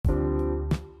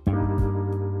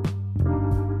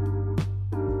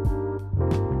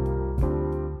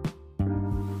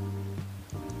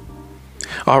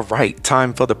All right,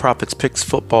 time for the Prophets Picks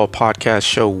Football Podcast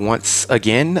Show once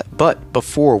again. But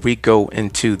before we go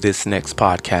into this next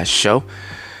podcast show,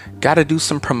 got to do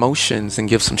some promotions and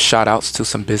give some shout outs to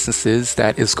some businesses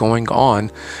that is going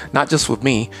on, not just with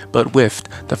me, but with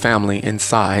the family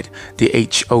inside the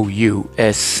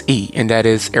HOUSE. And that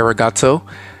is Arigato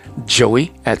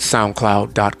Joey at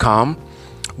SoundCloud.com.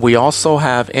 We also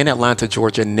have in Atlanta,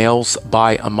 Georgia, Nails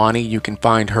by Amani. You can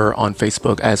find her on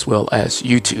Facebook as well as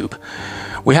YouTube.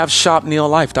 We have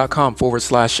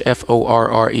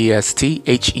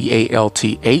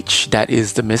shopneillife.com/FORRESTHEALTH. That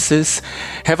is the Mrs.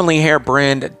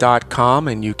 HeavenlyHairBrand.com,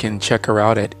 and you can check her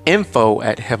out at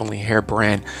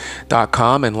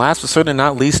info@HeavenlyHairBrand.com. And last but certainly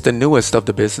not least, the newest of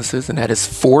the businesses, and that is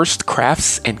Forced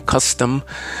Crafts and Custom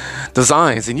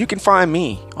Designs. And you can find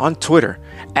me on Twitter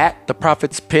at the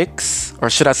Prophets Picks, or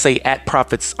should I say at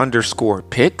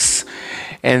Prophets_Picks.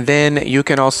 And then you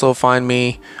can also find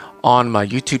me on my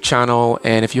YouTube channel.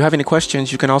 And if you have any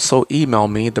questions, you can also email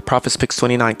me,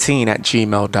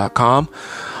 theprophetspicks2019@gmail.com.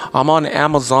 I'm on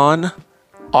Amazon,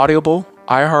 Audible,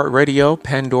 iHeartRadio,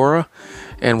 Pandora,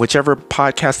 and whichever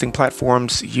podcasting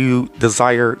platforms you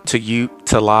desire to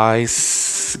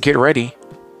utilize. Get ready.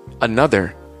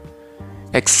 Another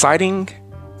exciting,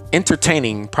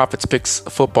 entertaining Prophets Picks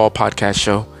Football Podcast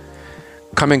show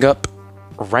coming up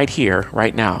right here,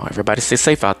 right now. Everybody stay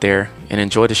safe out there and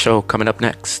enjoy the show coming up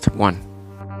next.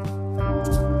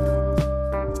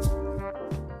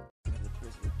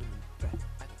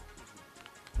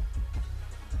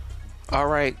 All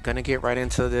right, gonna get right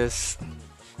into this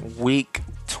week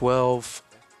 12,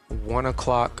 1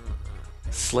 o'clock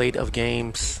slate of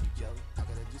games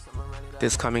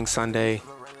this coming Sunday,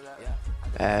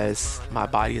 as my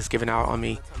body is giving out on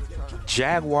me.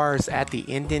 Jaguars at the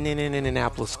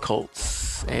Indianapolis Colts.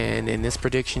 And in this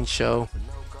prediction show,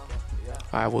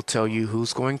 I will tell you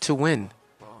who's going to win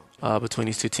between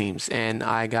these two teams. And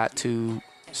I got to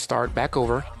start back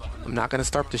over. I'm not going to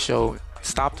stop the show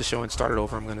and start it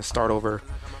over. I'm going to start over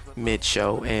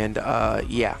mid-show. And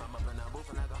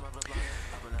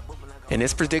in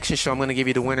this prediction show, I'm going to give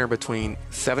you the winner between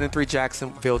 7-3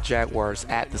 Jacksonville Jaguars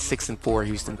at the 6-4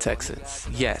 Houston Texans.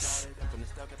 Yes,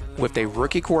 with a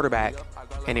rookie quarterback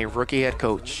and a rookie head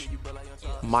coach,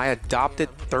 my adopted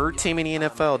third team in the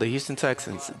NFL, the Houston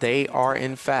Texans, they are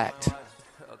in fact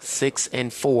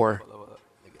 6-4,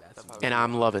 and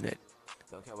I'm loving it.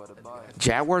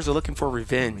 Jaguars are looking for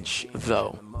revenge,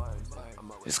 though.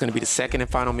 It's going to be the second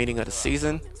and final meeting of the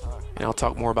season, and I'll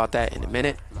talk more about that in a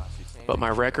minute. But my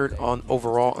record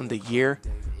overall on the year,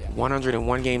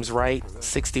 101 games right,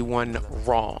 61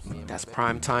 wrong. That's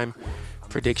primetime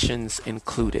predictions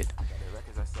included.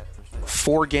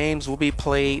 4 games will be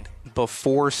played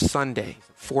before Sunday.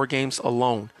 4 games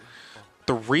alone.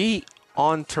 3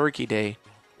 on Turkey Day.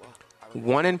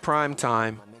 1 in prime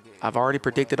time. I've already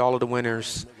predicted all of the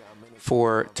winners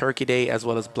for Turkey Day as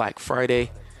well as Black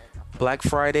Friday. Black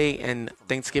Friday and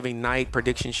Thanksgiving night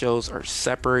prediction shows are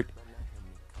separate.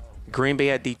 Green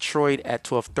Bay at Detroit at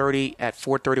 12:30, at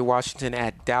 4:30 Washington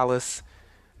at Dallas.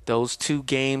 Those 2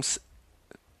 games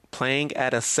playing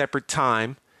at a separate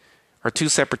time, or 2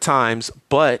 separate times,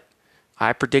 but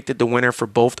I predicted the winner for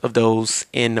both of those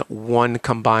in one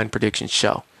combined prediction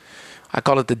show. I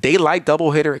call it the Daylight Double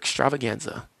Hitter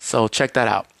Extravaganza. So check that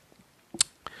out.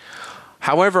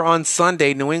 However, on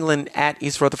Sunday, New England at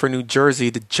East Rutherford, New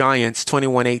Jersey, the Giants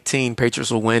 21-18.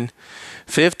 Patriots will win.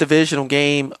 5th divisional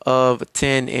game of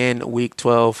 10 in Week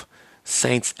 12.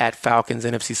 Saints at Falcons,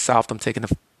 NFC South. I'm taking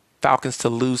the Falcons to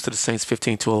lose to the Saints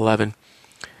 15-11.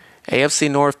 AFC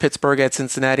North, Pittsburgh at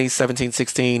Cincinnati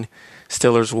 17-16.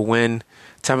 Steelers will win.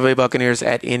 Tampa Bay Buccaneers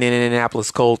at Indianapolis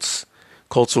Colts.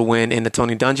 Colts will win in the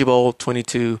Tony Dungy Bowl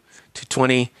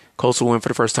 22-20. Colts will win for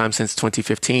the first time since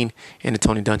 2015 in the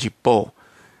Tony Dungy Bowl.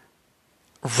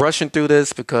 Rushing through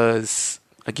this because,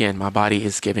 again, my body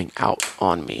is giving out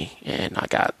on me. And I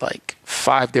got like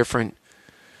 5 different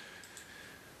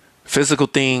physical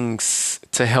things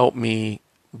to help me,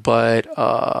 but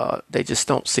they just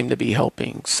don't seem to be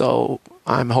helping. So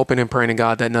I'm hoping and praying to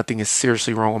God that nothing is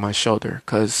seriously wrong with my shoulder,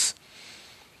 because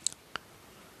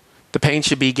the pain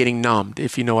should be getting numbed,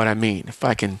 if you know what I mean. If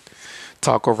I can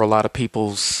talk over a lot of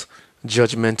people's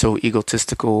judgmental,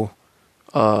 egotistical,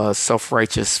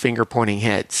 self-righteous, finger-pointing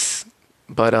heads.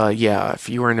 But if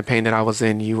you were in the pain that I was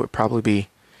in, you would probably be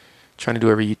trying to do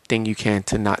everything you can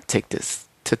to not take this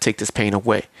pain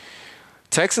away.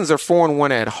 Texans are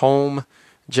 4-1 at home.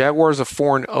 Jaguars are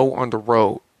 4-0 on the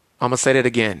road. I'm going to say that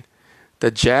again.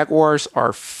 The Jaguars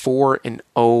are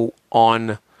 4-0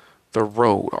 on the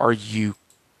road. Are you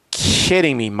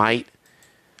kidding me, mate?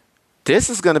 This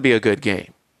is going to be a good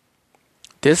game.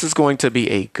 This is going to be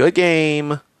a good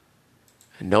game.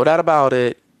 No doubt about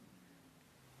it.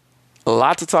 A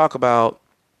lot to talk about.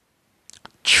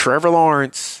 Trevor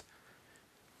Lawrence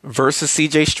versus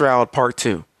CJ Stroud, part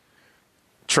 2.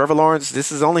 Trevor Lawrence,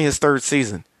 this is only his 3rd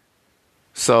season.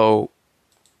 So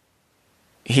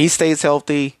he stays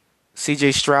healthy.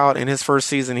 CJ Stroud in his 1st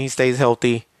season, he stays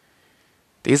healthy.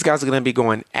 These guys are going to be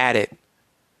going at it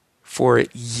for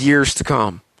years to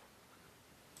come.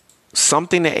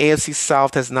 Something the AFC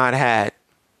South has not had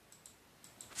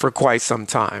for quite some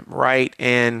time, right?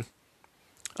 And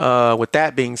with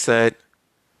that being said,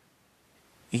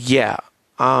 yeah,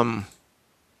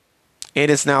 it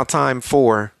is now time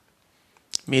for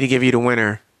me to give you the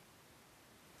winner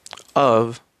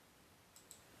of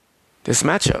this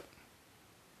matchup.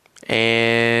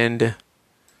 And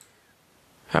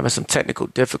having some technical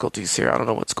difficulties here. I don't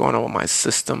know what's going on with my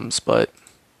systems, but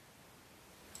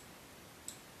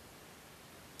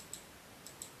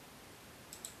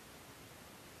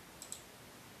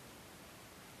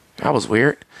that was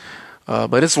weird.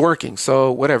 But it's working,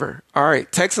 so whatever. All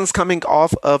right, Texans coming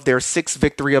off of their 6th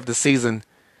victory of the season.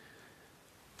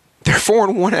 They're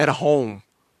 4-1 at home.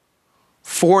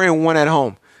 4-1 at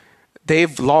home.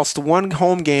 They've lost 1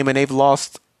 home game and they've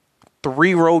lost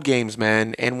 3 road games,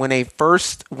 man. And when they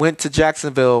first went to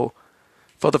Jacksonville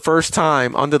for the first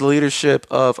time under the leadership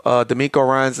of DeMeco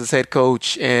Ryans as head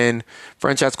coach and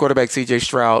franchise quarterback CJ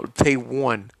Stroud, they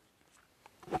won.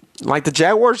 Like, the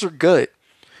Jaguars are good.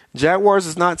 Jaguars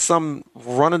is not some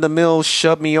run-of-the-mill,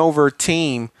 shove-me-over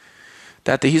team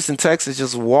that the Houston Texans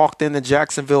just walked into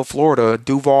Jacksonville, Florida,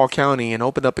 Duval County, and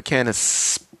opened up a can of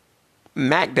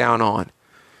smackdown on.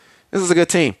 This is a good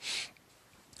team.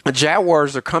 The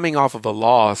Jaguars are coming off of a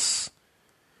loss.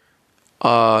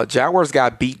 Jaguars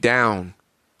got beat down.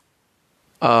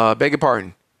 Beg your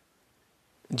pardon.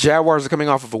 Jaguars are coming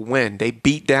off of a win. They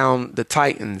beat down the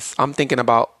Titans. I'm thinking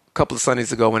about a couple of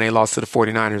Sundays ago when they lost to the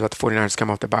 49ers after the 49ers come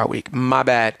off the bye week. My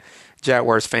bad,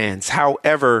 Jaguars fans.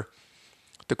 However,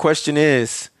 the question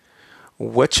is,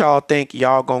 what y'all think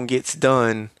y'all gonna get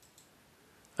done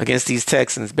against these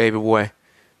Texans, baby boy?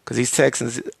 Because these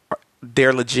Texans,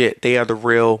 they're legit. They are the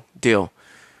real deal.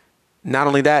 Not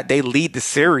only that, they lead the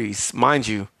series, mind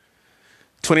you.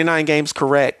 29 games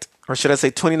correct, or should I say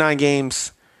 29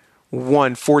 games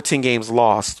won, 14 games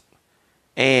lost.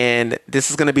 And this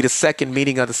is going to be the second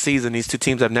meeting of the season. These two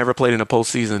teams have never played in a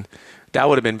postseason. That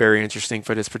would have been very interesting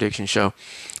for this prediction show.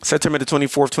 September the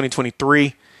 24th,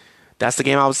 2023. That's the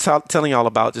game I was telling y'all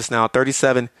about just now.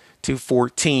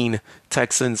 37-14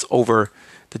 Texans over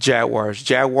the Jaguars.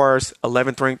 Jaguars,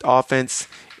 11th ranked offense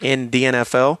in the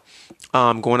NFL.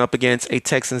 Going up against a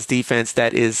Texans defense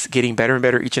that is getting better and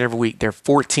better each and every week. They're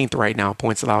 14th right now,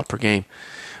 points allowed per game.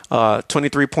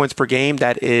 23 points per game.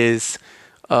 That is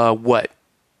what?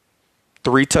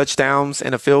 3 touchdowns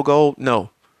and a field goal? No.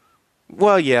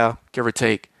 Well, yeah, give or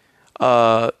take.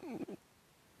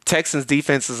 Texans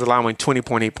defense is allowing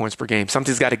 20.8 points per game.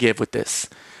 Something's got to give with this.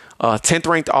 10th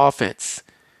ranked offense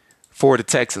for the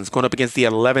Texans going up against the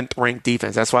 11th ranked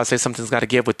defense. That's why I say something's got to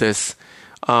give with this.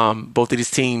 Both of these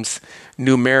teams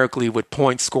numerically with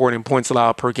points scored and points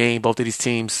allowed per game, both of these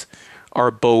teams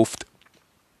are both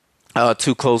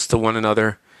too close to one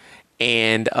another.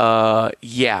 And,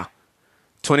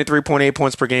 23.8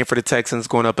 points per game for the Texans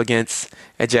going up against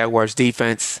a Jaguars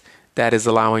defense that is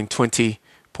allowing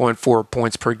 20.4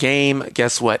 points per game.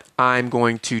 Guess what I'm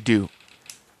going to do?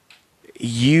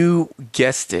 You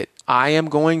guessed it. I am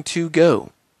going to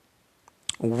go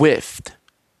with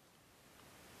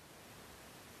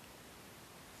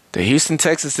the Houston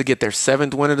Texans to get their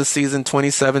 7th win of the season,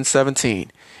 27-17.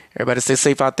 Everybody stay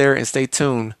safe out there and stay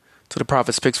tuned to the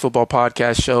Prophets Picks Football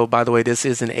Podcast show. By the way, this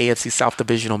is an AFC South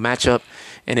divisional matchup,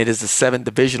 and it is the 7th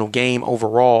divisional game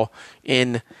overall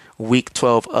in Week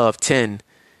 12 of 10.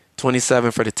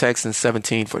 27 for the Texans,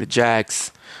 17 for the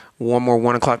Jags. One more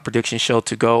 1 o'clock prediction show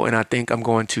to go, and I think I'm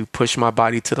going to push my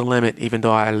body to the limit, even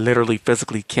though I literally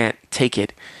physically can't take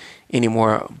it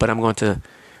anymore. But I'm going to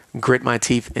grit my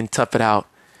teeth and tough it out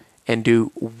and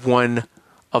do one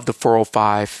of the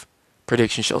 405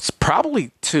 prediction shows.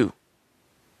 Probably 2.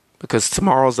 Because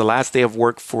tomorrow's the last day of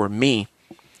work for me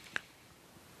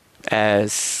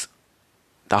as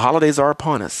the holidays are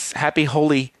upon us. Happy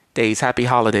holy days, happy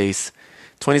holidays.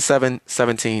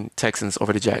 27-17 Texans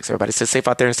over the Jags. Everybody stay safe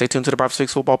out there and stay tuned to the Prophets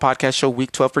Picks Football Podcast show,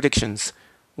 Week 12 predictions.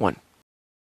 1.